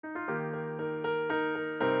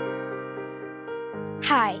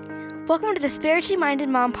Hi, welcome to the Spiritually Minded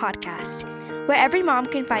Mom podcast, where every mom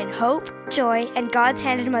can find hope, joy, and God's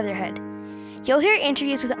hand in motherhood. You'll hear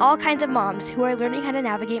interviews with all kinds of moms who are learning how to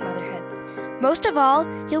navigate motherhood. Most of all,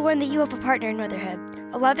 you'll learn that you have a partner in motherhood,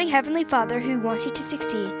 a loving Heavenly Father who wants you to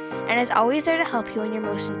succeed and is always there to help you in your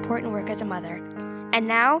most important work as a mother. And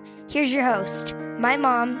now, here's your host, my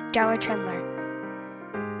mom, Darla Trendler.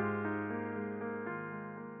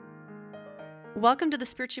 Welcome to the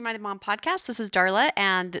Spiritually Minded Mom podcast. This is Darla,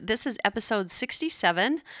 and this is episode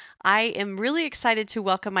 67. I am really excited to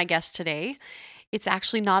welcome my guest today. It's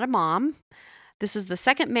actually not a mom. This is the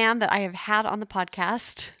second man that I have had on the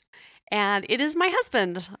podcast, and it is my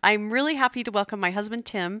husband. I'm really happy to welcome my husband,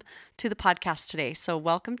 Tim, to the podcast today. So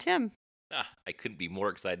welcome, Tim. I couldn't be more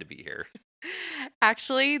excited to be here.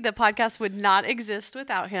 Actually, the podcast would not exist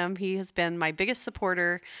without him. He has been my biggest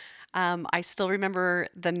supporter. I still remember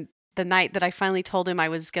the night that I finally told him I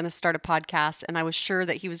was going to start a podcast, and I was sure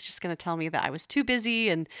that he was just going to tell me that I was too busy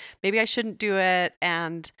and maybe I shouldn't do it.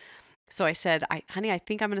 And so I said, honey, I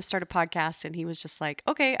think I'm going to start a podcast. And he was just like,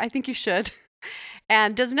 okay, I think you should.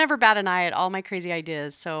 And does never bat an eye at all my crazy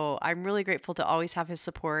ideas. So I'm really grateful to always have his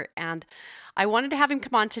support. And I wanted to have him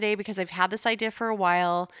come on today because I've had this idea for a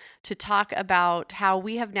while to talk about how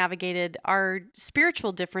we have navigated our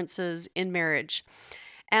spiritual differences in marriage.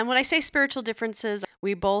 And when I say spiritual differences,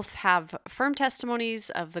 we both have firm testimonies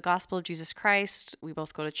of the gospel of Jesus Christ. We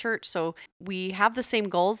both go to church. So we have the same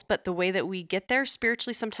goals, but the way that we get there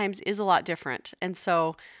spiritually sometimes is a lot different. And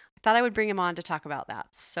so I thought I would bring him on to talk about that.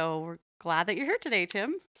 So we're glad that you're here today,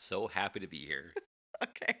 Tim. So happy to be here.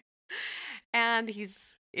 Okay. And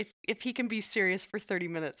if he can be serious for 30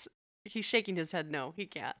 minutes, he's shaking his head. No, he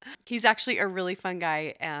can't. He's actually a really fun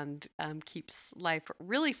guy and keeps life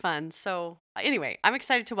really fun. So anyway, I'm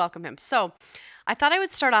excited to welcome him. So I thought I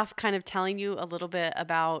would start off kind of telling you a little bit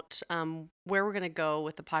about where we're going to go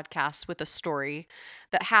with the podcast with a story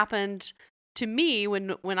that happened to me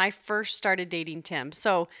when I first started dating Tim.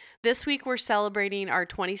 So this week we're celebrating our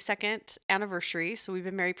 22nd anniversary. So we've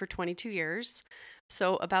been married for 22 years.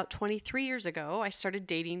 So about 23 years ago, I started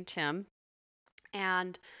dating Tim,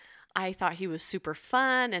 and I thought he was super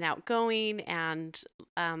fun and outgoing, and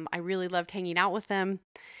I really loved hanging out with him.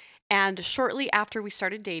 And shortly after we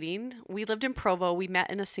started dating, we lived in Provo. We met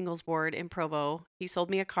in a singles ward in Provo. He sold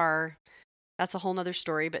me a car. That's a whole nother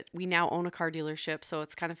story, but we now own a car dealership, so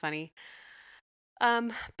it's kind of funny.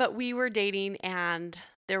 But we were dating, and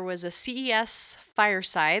there was a CES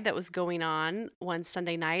fireside that was going on one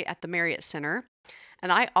Sunday night at the Marriott Center.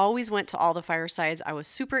 And I always went to all the firesides. I was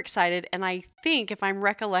super excited. And I think, if I'm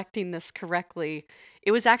recollecting this correctly,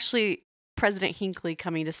 it was actually President Hinckley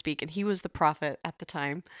coming to speak, and he was the prophet at the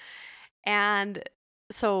time. And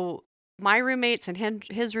so my roommates and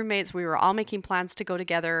his roommates, we were all making plans to go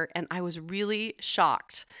together. And I was really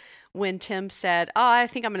shocked when Tim said, oh, I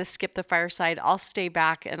think I'm going to skip the fireside. I'll stay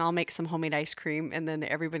back and I'll make some homemade ice cream, and then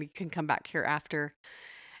everybody can come back here after.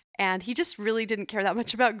 And he just really didn't care that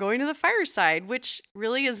much about going to the fireside, which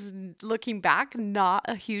really is, looking back, not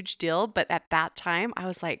a huge deal. But at that time, I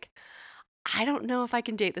was like, I don't know if I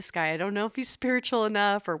can date this guy. I don't know if he's spiritual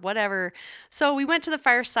enough or whatever. So we went to the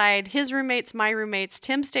fireside, his roommates, my roommates.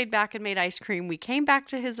 Tim stayed back and made ice cream. We came back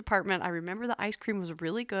to his apartment. I remember the ice cream was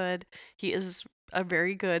really good. He is a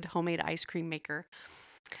very good homemade ice cream maker.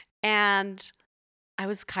 And I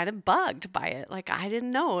was kind of bugged by it. Like, I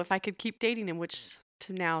didn't know if I could keep dating him, which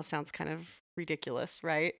to now sounds kind of ridiculous,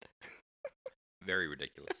 right? Very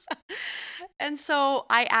ridiculous. And so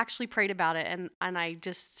I actually prayed about it, and I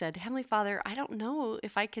just said, Heavenly Father, I don't know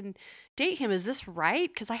if I can date him. Is this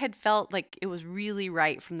right? Because I had felt like it was really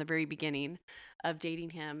right from the very beginning of dating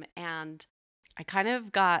him. And I kind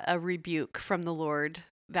of got a rebuke from the Lord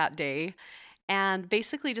that day, and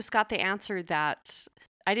basically just got the answer that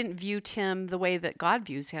I didn't view Tim the way that God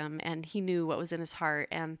views him, and he knew what was in his heart,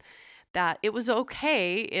 and that it was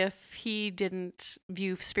okay if he didn't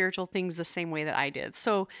view spiritual things the same way that I did.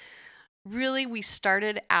 So really, we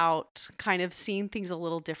started out kind of seeing things a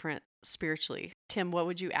little different spiritually. Tim, what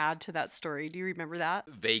would you add to that story? Do you remember that?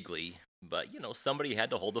 Vaguely, but somebody had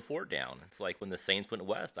to hold the fort down. It's like when the Saints went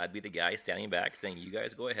west, I'd be the guy standing back saying, you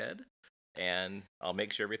guys go ahead, and I'll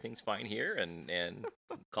make sure everything's fine here, and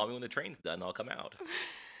call me when the train's done, I'll come out.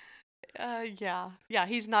 Yeah.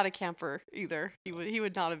 He's not a camper either. He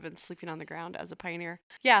would not have been sleeping on the ground as a pioneer.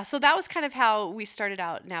 Yeah. So that was kind of how we started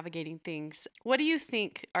out navigating things. What do you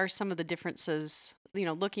think are some of the differences?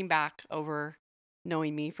 Looking back over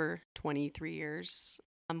knowing me for 23 years,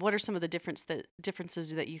 what are some of the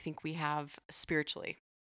differences that you think we have spiritually?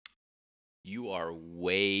 You are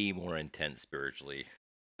way more intense spiritually.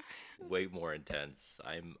 way more intense.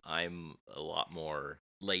 I'm a lot more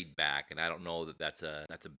laid back, and I don't know that that's a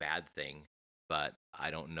bad thing, but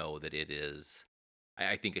I don't know that it is.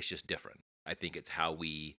 I think it's just different. I think it's how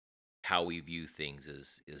we view things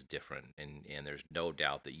is different, and there's no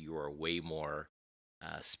doubt that you are way more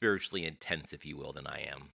spiritually intense, if you will, than I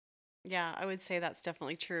am. Yeah, I would say that's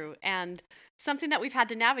definitely true. And something that we've had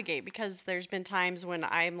to navigate because there's been times when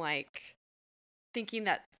I'm like thinking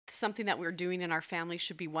that something that we're doing in our family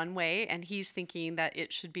should be one way, and he's thinking that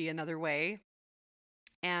it should be another way.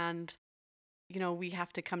 And we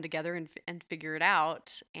have to come together and figure it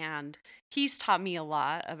out. And he's taught me a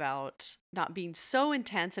lot about not being so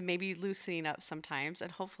intense and maybe loosening up sometimes.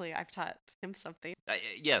 And hopefully, I've taught him something.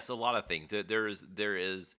 Yes, a lot of things. There is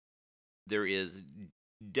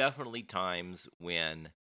definitely times when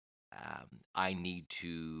I need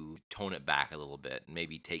to tone it back a little bit and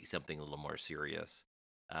maybe take something a little more serious.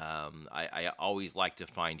 I always like to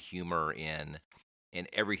find humor in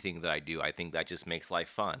everything that I do. I think that just makes life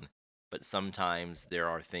fun. But sometimes there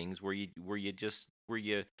are things where you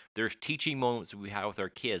there's teaching moments we have with our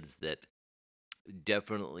kids that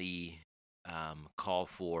definitely call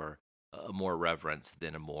for a more reverence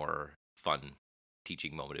than a more fun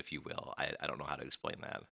teaching moment, if you will. I don't know how to explain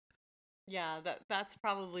that. Yeah, that's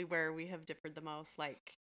probably where we have differed the most.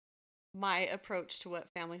 Like my approach to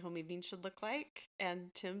what family home evening should look like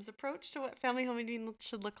and Tim's approach to what family home evening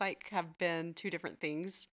should look like have been two different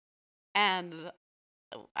things. And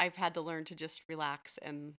I've had to learn to just relax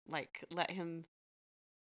and like let him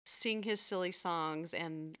sing his silly songs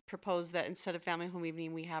and propose that instead of family home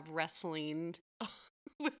evening we have wrestling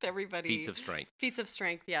with Feats everybody. of strength. Feats of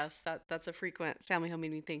strength, yes, that's a frequent family home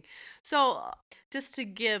evening thing. So just to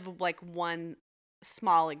give like one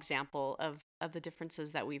small example of the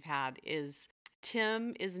differences that we've had is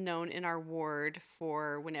Tim is known in our ward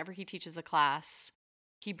for whenever he teaches a class,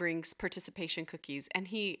 he brings participation cookies. And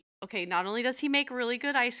he, okay, not only does he make really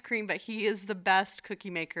good ice cream, but he is the best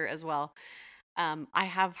cookie maker as well. I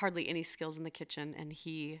have hardly any skills in the kitchen, and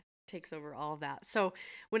he takes over all of that. So,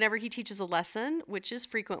 whenever he teaches a lesson, which is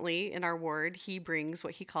frequently in our ward, he brings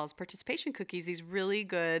what he calls participation cookies, these really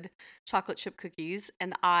good chocolate chip cookies.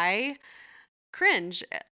 And I cringe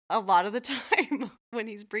a lot of the time when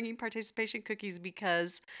he's bringing participation cookies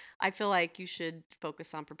because I feel like you should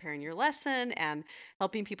focus on preparing your lesson and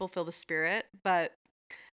helping people feel the spirit. But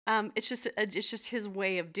it's just his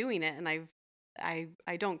way of doing it, and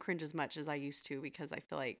I don't cringe as much as I used to because I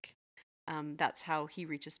feel like that's how he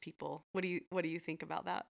reaches people. What do you think about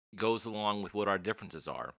that? Goes along with what our differences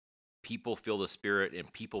are. People feel the spirit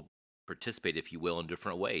and people participate, if you will, in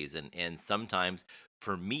different ways. And sometimes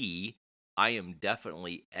for me, I am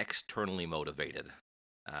definitely externally motivated.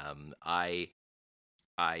 I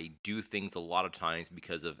do things a lot of times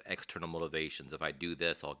because of external motivations. If I do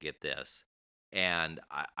this, I'll get this. And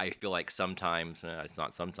I feel like sometimes, it's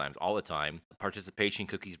not sometimes, all the time, participation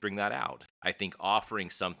cookies bring that out. I think offering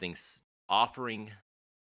something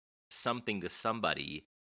to somebody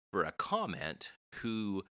for a comment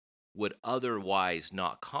who would otherwise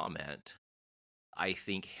not comment, I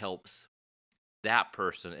think helps that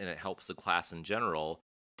person and it helps the class in general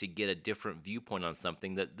to get a different viewpoint on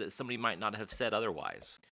something that somebody might not have said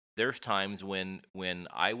otherwise. There's times when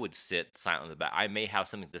I would sit silent in the back. I may have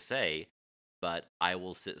something to say, but I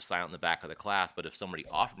will sit silent in the back of the class. But if somebody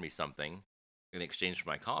offered me something in exchange for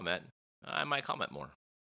my comment, I might comment more.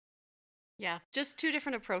 Yeah, just two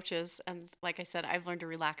different approaches, and like I said, I've learned to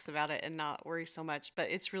relax about it and not worry so much. But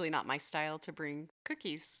it's really not my style to bring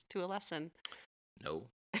cookies to a lesson. No.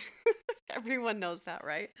 Everyone knows that,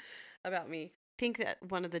 right? About me. I think that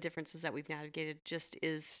one of the differences that we've navigated just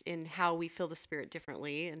is in how we feel the spirit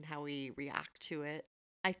differently and how we react to it.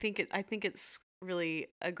 I think it's really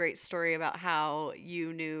a great story about how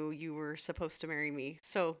you knew you were supposed to marry me.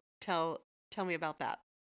 So tell me about that.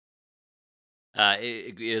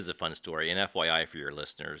 It is a fun story. And FYI for your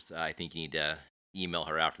listeners, I think you need to email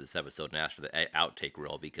her after this episode and ask for the outtake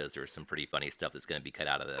reel because there's some pretty funny stuff that's going to be cut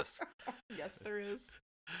out of this. Yes, there is.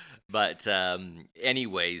 But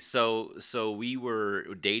anyway, so we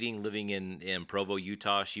were dating, living in Provo,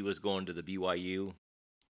 Utah. She was going to the BYU.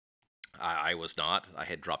 I was not. I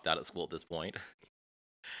had dropped out of school at this point,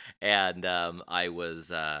 and I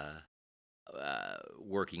was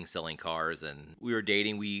working selling cars, and we were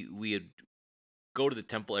dating. We had go to the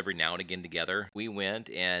temple every now and again together. We went,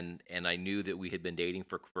 and I knew that we had been dating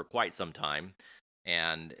for quite some time,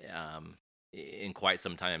 and in quite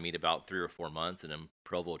some time, I mean about 3 or 4 months, and in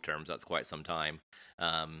Provo terms, that's quite some time.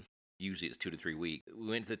 Um, Usually, it's 2 to 3 weeks. We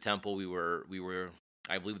went to the temple. We were,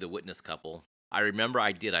 I believe, the witness couple. I remember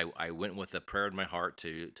I did. I went with a prayer in my heart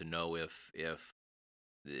to know if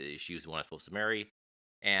she was the one I was supposed to marry,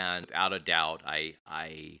 and without a doubt, I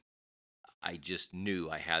just knew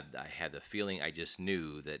I had the feeling. I just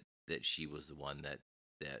knew that she was the one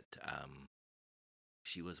that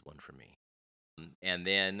she was one for me. And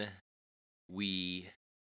then we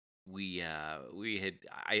we had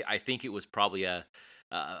I think it was probably a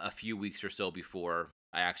few weeks or so before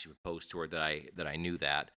I actually proposed to her that I knew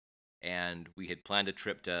that, and we had planned a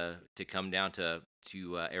trip to come down to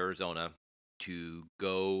Arizona to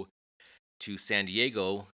go to San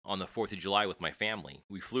Diego on the 4th of July with my family.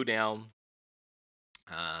 We flew down.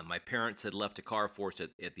 My parents had left a car for us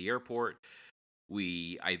at the airport.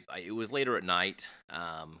 It was later at night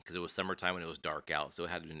because it was summertime and it was dark out, so it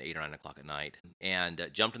had been 8 or 9 o'clock at night. And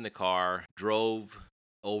jumped in the car, drove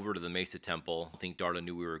over to the Mesa Temple. I think Darla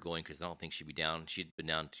knew we were going because I don't think she'd be down. She'd been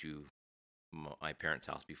down to my parents'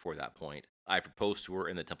 house before that point. I proposed to her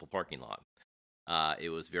in the temple parking lot. It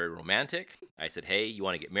was very romantic. I said, "Hey, you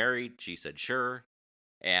want to get married?" She said, "Sure."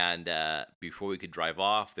 And before we could drive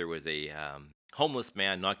off, there was a homeless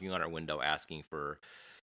man knocking on our window asking for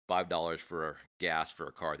 $5 for gas for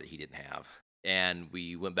a car that he didn't have. And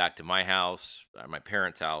we went back to my house, my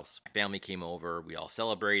parents' house. My family came over. We all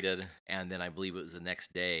celebrated, and then I believe it was the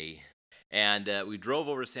next day, and we drove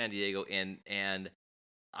over to San Diego, and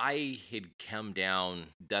I had come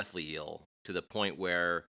down deathly ill to the point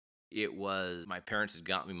where it was my parents had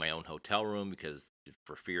gotten me my own hotel room because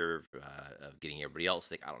for fear of getting everybody else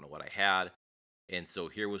sick. I don't know what I had, and so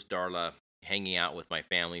here was Darla hanging out with my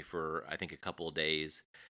family for I think a couple of days.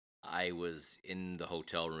 I was in the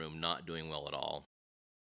hotel room, not doing well at all,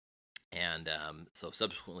 and so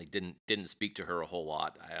subsequently didn't speak to her a whole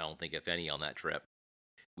lot. I don't think if any on that trip.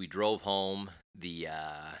 We drove home.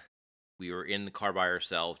 We were in the car by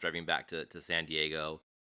ourselves, driving back to San Diego.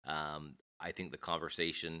 I think the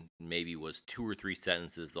conversation maybe was 2 or 3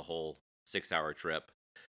 sentences the whole 6 hour trip,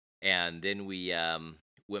 and then we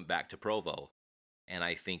went back to Provo. And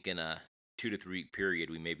I think in a 2 to 3 week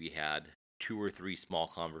period, we maybe had 2 or 3 small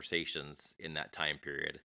conversations in that time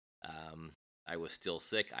period. I was still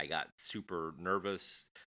sick. I got super nervous.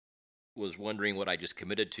 Was wondering what I just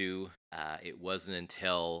committed to. It wasn't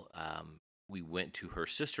until we went to her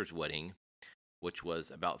sister's wedding, which was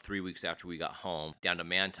about 3 weeks after we got home down to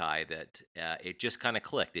Manti, that it just kind of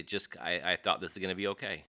clicked. I thought this is going to be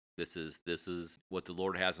okay. This is what the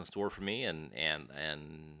Lord has in store for me, and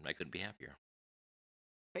I couldn't be happier.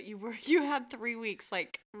 But you had 3 weeks,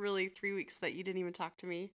 like really 3 weeks that you didn't even talk to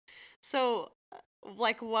me. So,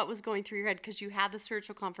 like, what was going through your head? Because you had the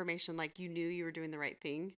spiritual confirmation, like you knew you were doing the right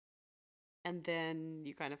thing, and then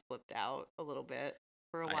you kind of flipped out a little bit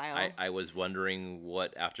for a while. I was wondering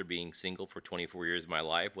what, after being single for 24 years of my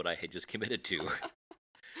life, what I had just committed to.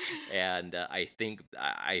 And I think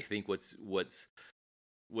what's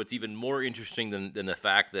even more interesting than the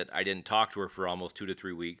fact that I didn't talk to her for almost 2 to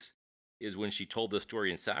 3 weeks is when she told the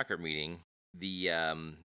story in sacrament meeting.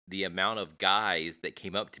 The amount of guys that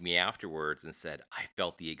came up to me afterwards and said, "I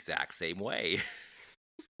felt the exact same way,"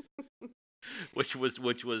 which was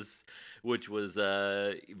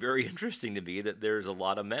very interesting to me, that there's a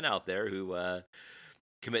lot of men out there who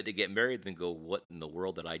commit to get married and go, "What in the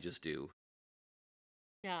world did I just do?"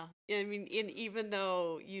 Yeah. I mean, even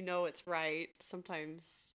though you know it's right,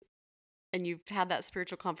 sometimes, and you've had that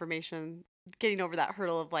spiritual confirmation, getting over that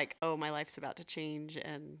hurdle of like, oh, my life's about to change,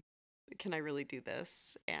 and can I really do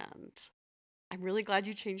this? And I'm really glad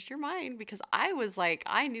you changed your mind, because I was like,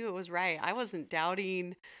 I knew it was right. I wasn't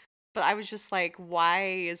doubting, but I was just like, why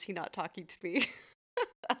is he not talking to me?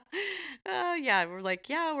 Yeah, we're like,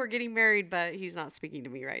 yeah, we're getting married, but he's not speaking to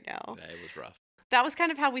me right now. Yeah, it was rough. That was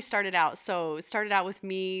kind of how we started out. So it started out with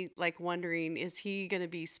me like wondering, is he going to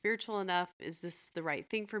be spiritual enough? Is this the right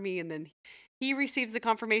thing for me? And then he receives the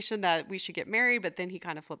confirmation that we should get married, but then he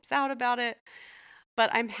kind of flips out about it. But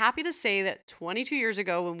I'm happy to say that 22 years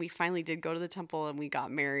ago, when we finally did go to the temple and we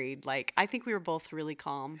got married, like, I think we were both really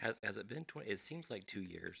calm. Has it been 20? It seems like 2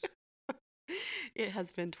 years. It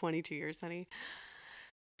has been 22 years, honey.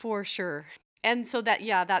 For sure. And so that,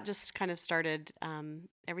 yeah, that just kind of started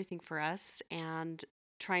everything for us, and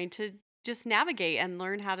trying to just navigate and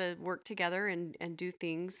learn how to work together and do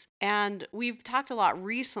things. And we've talked a lot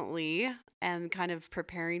recently, and kind of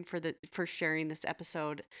preparing for sharing this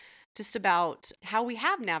episode, just about how we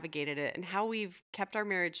have navigated it and how we've kept our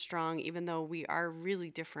marriage strong, even though we are really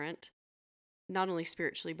different, not only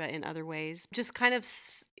spiritually, but in other ways. Just kind of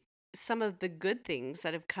some of the good things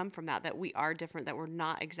that have come from that we are different, that we're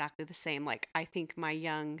not exactly the same. Like, I think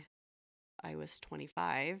I was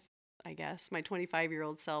 25, I guess. My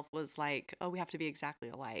 25-year-old self was like, oh, we have to be exactly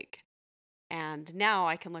alike. And now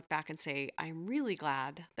I can look back and say, I'm really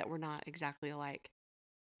glad that we're not exactly alike.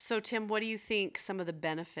 So, Tim, what do you think some of the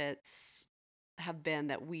benefits have been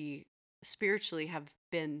that we spiritually have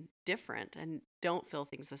been different and don't feel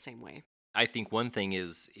things the same way? I think one thing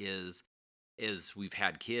is we've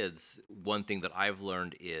had kids. One thing that I've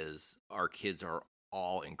learned is our kids are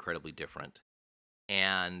all incredibly different,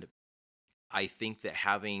 and I think that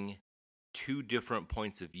having two different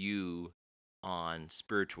points of view on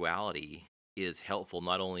spirituality is helpful,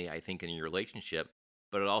 not only I think in your relationship,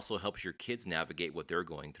 but it also helps your kids navigate what they're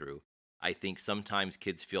going through. I think sometimes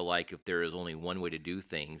kids feel like if there is only one way to do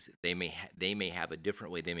things, they may have a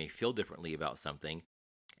different way, they may feel differently about something,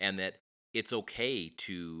 and that it's okay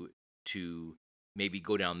to maybe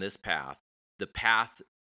go down this path. The path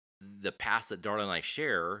the paths that Darla and I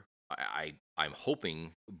share, I'm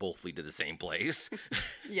hoping both lead to the same place.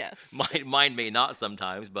 Yes. Mine may not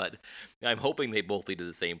sometimes, but I'm hoping they both lead to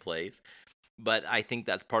the same place. But I think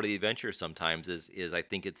that's part of the adventure sometimes is I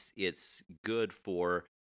think it's good for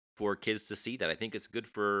kids to see that. I think it's good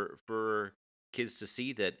for kids to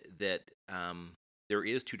see that there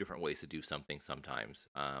is two different ways to do something sometimes.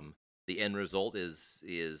 The end result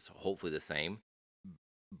is hopefully the same,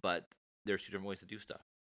 but there's two different ways to do stuff.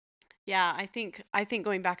 Yeah, I think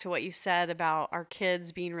going back to what you said about our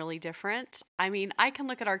kids being really different. I mean, I can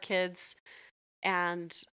look at our kids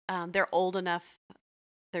and they're old enough.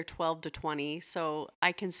 They're 12 to 20, so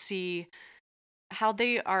I can see how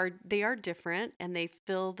they are different and they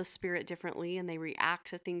feel the spirit differently and they react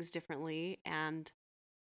to things differently, and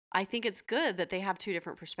I think it's good that they have two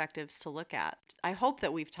different perspectives to look at. I hope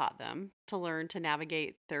that we've taught them to learn to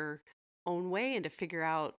navigate their own way and to figure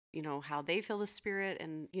out, how they feel the spirit,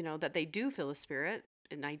 and, that they do feel the spirit,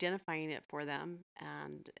 and identifying it for them,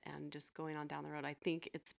 and just going on down the road. I think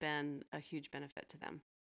it's been a huge benefit to them.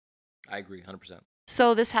 I agree 100%.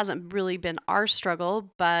 So this hasn't really been our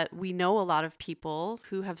struggle, but we know a lot of people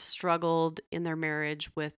who have struggled in their marriage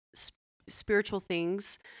with spiritual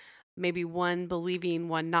things, maybe one believing,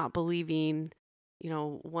 one not believing,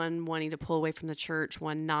 one wanting to pull away from the church,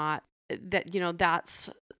 one not. That's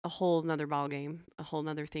a whole nother ballgame, a whole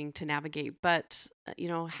nother thing to navigate. But,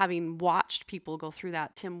 having watched people go through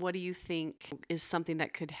that, Tim, what do you think is something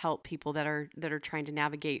that could help people that are trying to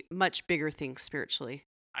navigate much bigger things spiritually?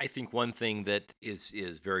 I think one thing that is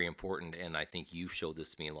very important, and I think you've showed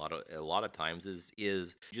this to me a lot of times, is you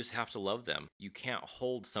just have to love them. You can't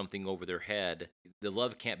hold something over their head. The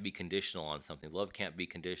love can't be conditional on something. Love can't be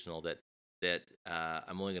conditional that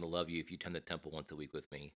I'm only going to love you if you attend the temple once a week with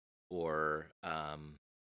me, or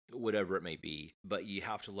whatever it may be. But you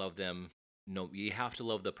have to love them. No, you have to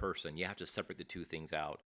love the person. You have to separate the two things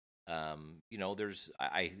out. There's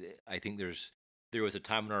I think there was a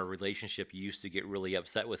time in our relationship you used to get really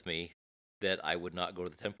upset with me that I would not go to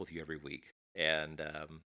the temple with you every week, and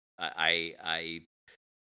I I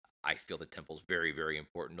I feel the temple's very very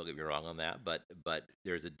important. Don't get me wrong on that, but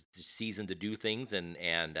there's a season to do things, and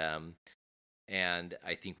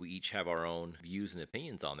I think we each have our own views and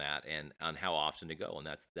opinions on that and on how often to go,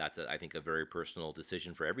 and I think a very personal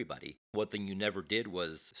decision for everybody. One thing you never did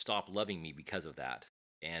was stop loving me because of that,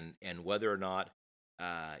 and whether or not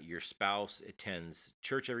your spouse attends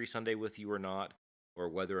church every Sunday with you or not, or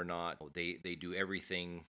whether or not they do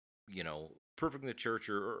everything, perfect in the church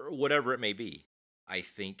or whatever it may be. I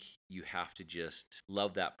think you have to just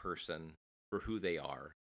love that person for who they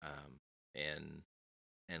are, and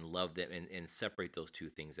love them and separate those two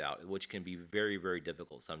things out, which can be very very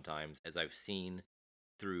difficult sometimes, as I've seen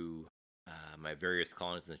through my various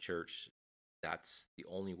callings in the church. That's the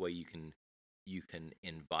only way you can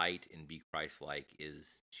invite and be Christ-like,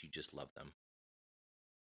 is to just love them.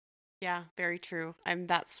 Yeah, very true.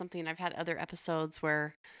 That's something I've had other episodes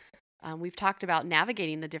where we've talked about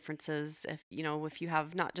navigating the differences. If you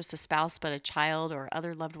have not just a spouse, but a child or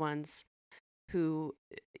other loved ones who,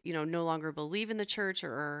 no longer believe in the church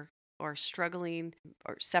or struggling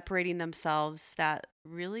or separating themselves, that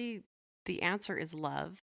really the answer is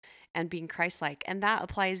love and being Christ-like. And that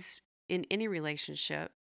applies in any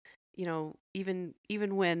relationship, even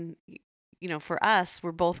when for us,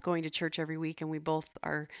 we're both going to church every week and we both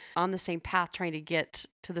are on the same path trying to get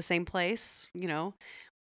to the same place. We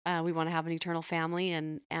want to have an eternal family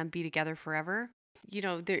and be together forever.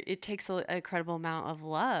 It takes an incredible amount of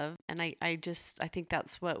love, and I think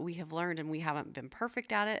that's what we have learned, and we haven't been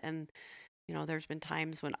perfect at it. And there's been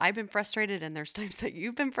times when I've been frustrated, and there's times that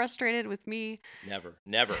you've been frustrated with me. Never.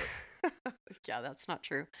 Yeah, that's not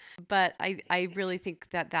true. But I really think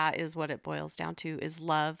that is what it boils down to, is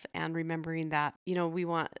love, and remembering that, we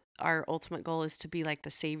want, our ultimate goal is to be like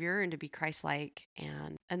the Savior and to be Christ-like.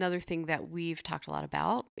 And another thing that we've talked a lot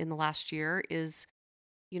about in the last year is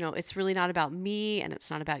it's really not about me and it's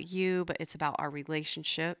not about you, but it's about our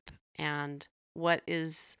relationship and what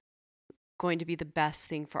is going to be the best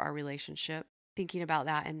thing for our relationship. Thinking about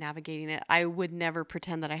that and navigating it. I would never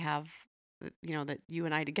pretend that I have, that you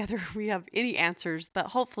and I together, we have any answers, but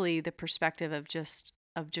hopefully the perspective of just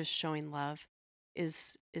showing love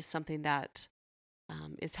is something that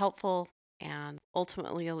is helpful. And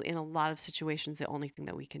ultimately, in a lot of situations, the only thing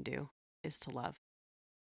that we can do is to love,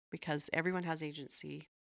 because everyone has agency.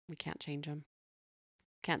 We can't change them.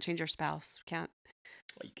 Can't change our spouse. Can't.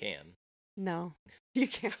 Well, you can. No, you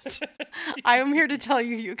can't. I am here to tell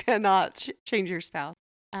you, you cannot change your spouse.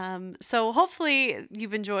 So hopefully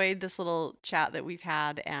you've enjoyed this little chat that we've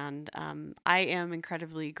had, and I am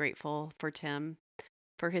incredibly grateful for Tim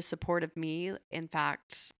for his support of me. In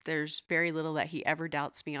fact, there's very little that he ever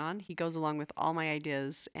doubts me on. He goes along with all my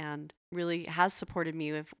ideas and really has supported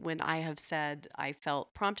me when I have said I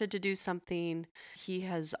felt prompted to do something. He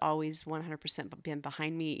has always 100% been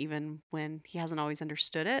behind me, even when he hasn't always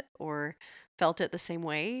understood it or felt it the same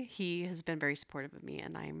way. He has been very supportive of me,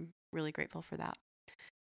 and I'm really grateful for that.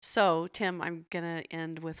 So, Tim, I'm going to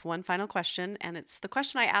end with one final question, and it's the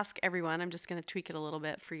question I ask everyone. I'm just going to tweak it a little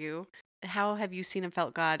bit for you. How have you seen and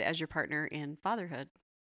felt God as your partner in fatherhood?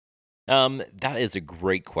 That is a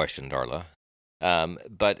great question, Darla.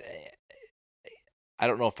 But I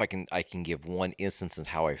don't know if I can give one instance of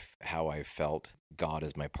how I felt God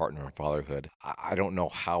as my partner in fatherhood. I don't know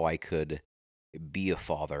how I could be a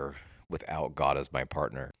father without God as my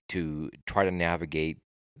partner. To try to navigate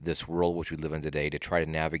this world which we live in today, to try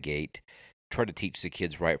to teach the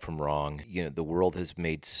kids right from wrong. The world has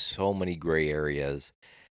made so many gray areas,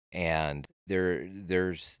 and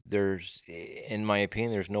there's in my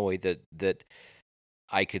opinion, there's no way that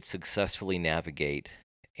I could successfully navigate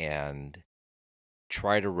and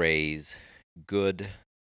try to raise good,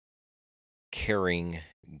 caring,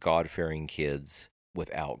 God-fearing kids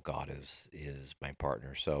without God as is my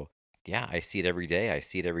partner. So yeah, I see it every day. I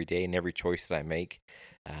see it every day in every choice that I make.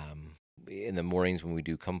 In the mornings when we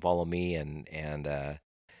do Come Follow Me, and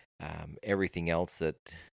everything else that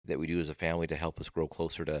we do as a family to help us grow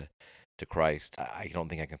closer to Christ. I don't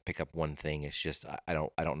think I can pick up one thing. It's just I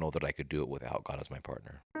don't know that I could do it without God as my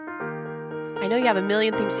partner. I know you have a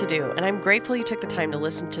million things to do, and I'm grateful you took the time to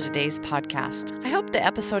listen to today's podcast. I hope the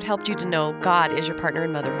episode helped you to know God is your partner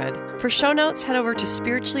in motherhood. For show notes, head over to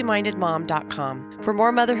spirituallymindedmom.com. For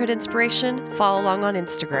more motherhood inspiration, follow along on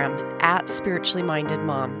Instagram at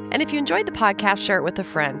spirituallymindedmom. And if you enjoyed the podcast, share it with a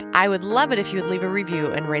friend. I would love it if you would leave a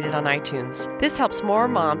review and rate it on iTunes. This helps more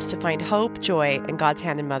moms to find hope, joy, and God's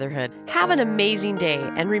hand in motherhood. Have an amazing day,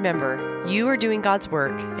 and remember, you are doing God's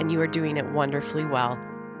work, and you are doing it wonderfully well.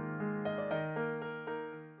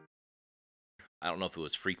 I don't know if it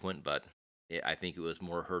was frequent, but I think it was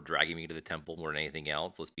more her dragging me to the temple more than anything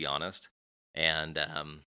else. Let's be honest. And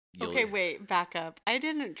okay, wait, back up. I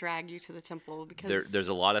didn't drag you to the temple because there's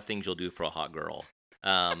a lot of things you'll do for a hot girl,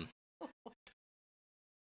 and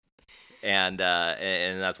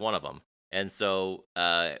that's one of them. And so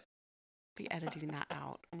be editing that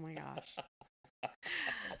out. Oh my gosh.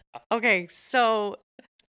 Okay, so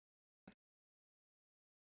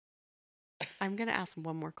I'm gonna ask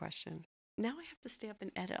one more question. Now I have to stay up and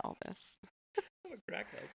edit all this.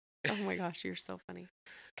 Oh my gosh, you're so funny.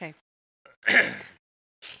 Okay.